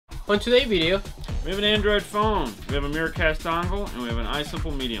On today's video, we have an Android phone, we have a Miracast dongle, and we have an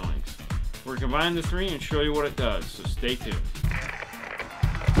iSimple Medialinx. We're combining the three and show you what it does, so stay tuned.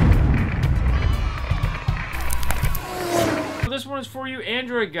 This one is for you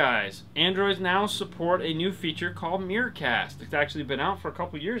Android guys. Androids now support a new feature called Miracast. It's actually been out for a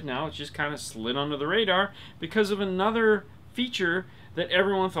couple years now. It's just kind of slid under the radar because of another feature that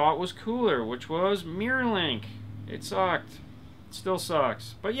everyone thought was cooler, which was Medialinx. It sucked. It still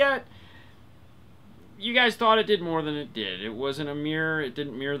sucks. But yet, you guys thought it did more than it did. It wasn't a mirror. It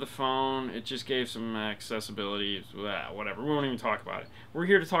didn't mirror the phone. It just gave some accessibility. Whatever. We won't even talk about it. We're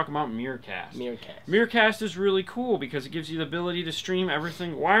here to talk about Miracast. Miracast is really cool because it gives you the ability to stream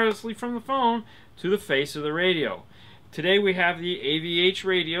everything wirelessly from the phone to the face of the radio. Today we have the AVH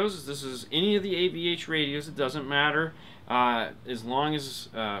radios. This is any of the AVH radios. It doesn't matter as long as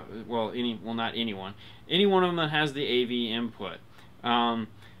not anyone. Any one of them that has the AV input. Well,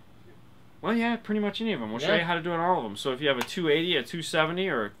 yeah, pretty much any of them. We'll show you how to do it on all of them. So if you have a 280, a 270,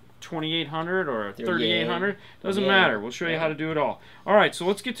 or a 2800, or a 3800, doesn't matter. We'll show you how to do it all. All right, so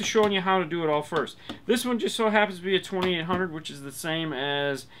let's get to showing you how to do it all first. This one just so happens to be a 2800, which is the same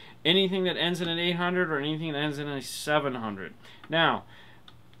as anything that ends in an 800 or anything that ends in a 700. Now,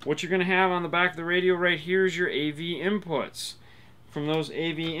 what you're going to have on the back of the radio right here is your AV inputs. From those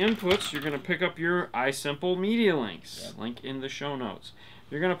AV inputs, you're going to pick up your iSimple Medialinx. Link in the show notes.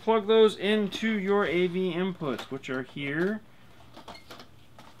 You're going to plug those into your AV inputs, which are here,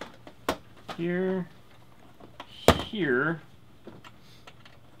 here, here,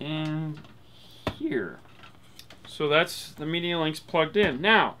 and here. So that's the Medialinx plugged in.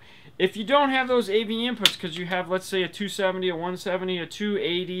 Now, if you don't have those AV inputs, because you have, let's say, a 270, a 170, a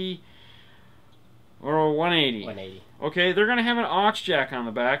 280, or a 180. Okay, they're going to have an aux jack on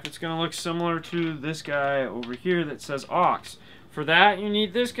the back that's going to look similar to this guy over here that says aux. For that, you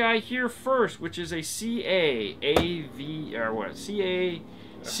need this guy here first, which is a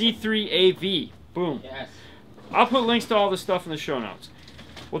C3AV. Boom. Yes. I'll put links to all this stuff in the show notes.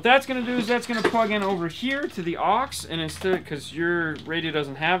 What that's going to do is that's going to plug in over here to the aux, and instead, because your radio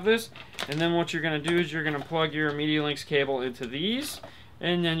doesn't have this, and then what you're going to do is you're going to plug your Medialinx cable into these,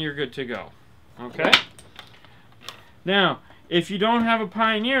 and then you're good to go. Okay? Now, if you don't have a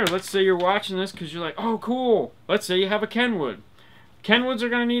Pioneer, let's say you're watching this because you're like, oh, cool. Let's say you have a Kenwood. Kenwoods are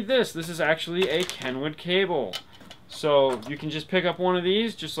going to need this. This is actually a Kenwood cable. So you can just pick up one of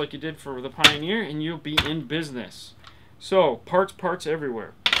these, just like you did for the Pioneer, and you'll be in business. So, parts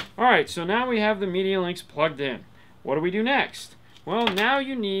everywhere. Alright, so now we have the Medialinx plugged in. What do we do next? Well, now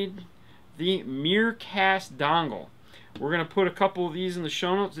you need the Miracast dongle. We're going to put a couple of these in the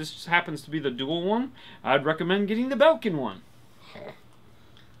show notes. This happens to be the dual one. I'd recommend getting the Belkin one.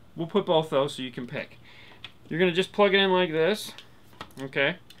 We'll put both those so you can pick. You're going to just plug it in like this.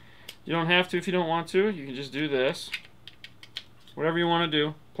 Okay. You don't have to if you don't want to. You can just do this. Whatever you want to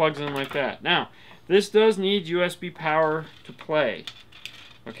do, plugs in like that. Now, this does need USB power to play.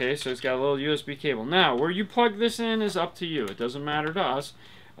 Okay, so it's got a little USB cable. Now, where you plug this in is up to you. It doesn't matter to us.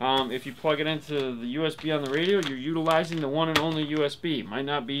 If you plug it into the USB on the radio, you're utilizing the one and only USB. Might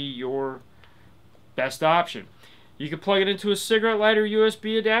not be your best option. You could plug it into a cigarette lighter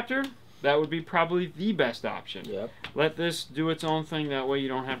USB adapter. That would be probably the best option. Yep. Let this do its own thing. That way you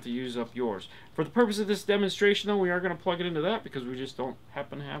don't have to use up yours. For the purpose of this demonstration, though, we are going to plug it into that because we just don't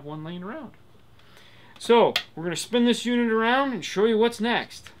happen to have one laying around. So, we're going to spin this unit around and show you what's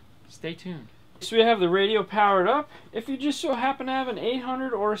next. Stay tuned. So we have the radio powered up. If you just so happen to have an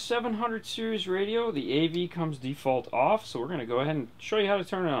 800 or a 700 series radio, the AV comes default off. So we're going to go ahead and show you how to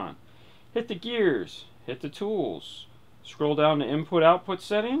turn it on. Hit the gears. Hit the tools. Scroll down to input-output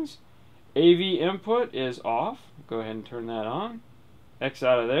settings. AV input is off. Go ahead and turn that on. X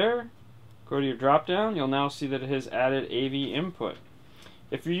out of there. Go to your drop down. You'll now see that it has added AV input.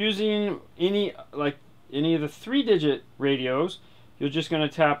 If you're using any of the 3-digit radios, you're just going to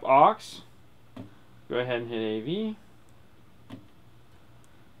tap aux. Go ahead and hit AV.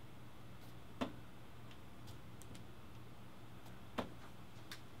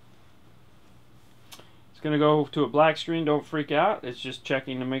 It's going to go to a black screen. Don't freak out. It's just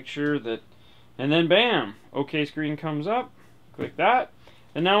checking to make sure that, and then bam, OK screen comes up. Click that.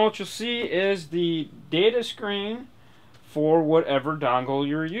 And now what you'll see is the data screen for whatever dongle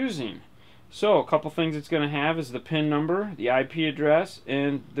you're using. So a couple things it's going to have is the PIN number, the IP address,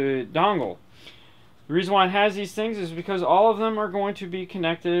 and the dongle. The reason why it has these things is because all of them are going to be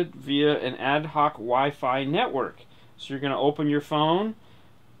connected via an ad hoc Wi-Fi network. So you're going to open your phone,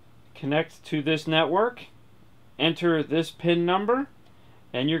 connect to this network, enter this PIN number,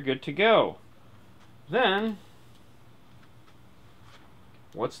 and you're good to go. Then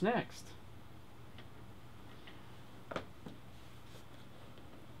what's next?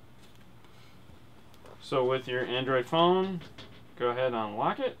 So with your Android phone, go ahead and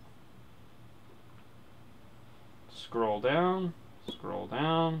unlock it. Scroll down,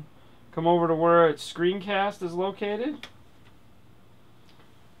 come over to where its screencast is located.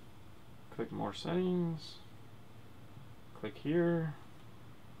 Click more settings, click here.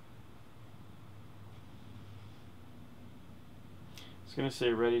 It's going to say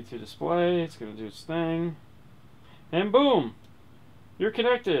ready to display, it's going to do its thing, and boom, you're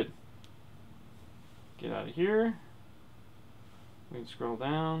connected. Get out of here, we can scroll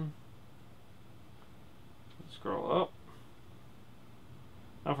down, scroll up.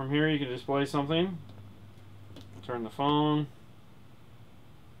 Now from here you can display something, turn the phone.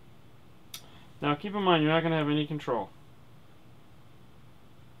 Now keep in mind you're not going to have any control.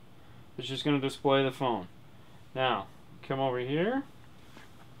 It's just going to display the phone. Now come over here.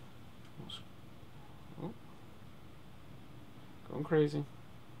 Oh, going crazy.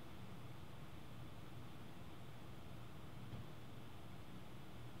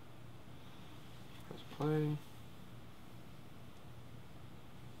 Press play.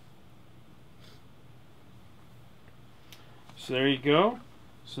 So there you go.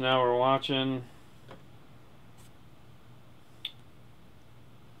 So now we're watching.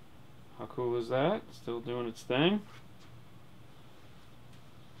 How cool is that? Still doing its thing.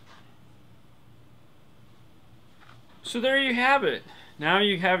 So there you have it. Now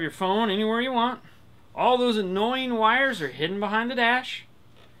you have your phone anywhere you want. All those annoying wires are hidden behind the dash.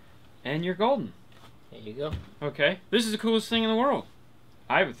 And you're golden. There you go. Okay. This is the coolest thing in the world,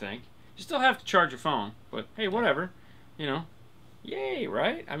 I would think. You still have to charge your phone, but hey, whatever. You know. Yay,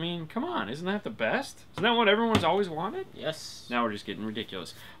 right? I mean, come on. Isn't that the best? Isn't that what everyone's always wanted? Yes. Now we're just getting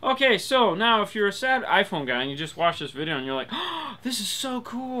ridiculous. Okay, so now if you're a sad iPhone guy and you just watch this video and you're like, oh, this is so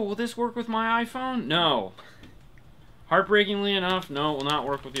cool. Will this work with my iPhone? No. Heartbreakingly enough, no, it will not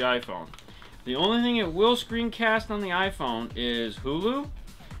work with the iPhone. The only thing it will screencast on the iPhone is Hulu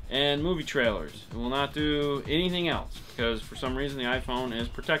and movie trailers. It will not do anything else because for some reason the iPhone is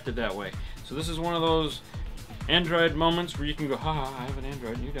protected that way. So this is one of those Android moments where you can go, ha, I have an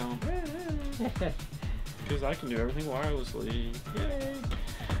Android and you don't. Because I can do everything wirelessly. Yay.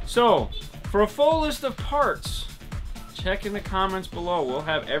 So, for a full list of parts, check in the comments below. We'll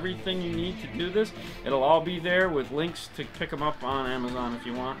have everything you need to do this. It'll all be there with links to pick them up on Amazon if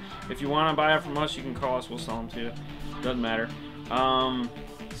you want. If you want to buy it from us, you can call us. We'll sell them to you. Doesn't matter.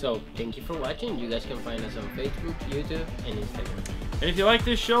 So, thank you for watching. You guys can find us on Facebook, YouTube, and Instagram. And if you like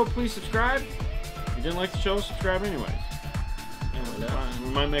this show, please subscribe. If you didn't like the show, subscribe anyways. We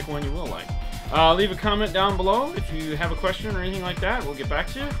might make one you will like. Leave a comment down below if you have a question or anything like that. We'll get back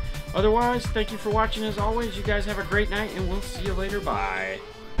to you. Otherwise, thank you for watching as always. You guys have a great night, and we'll see you later. Bye.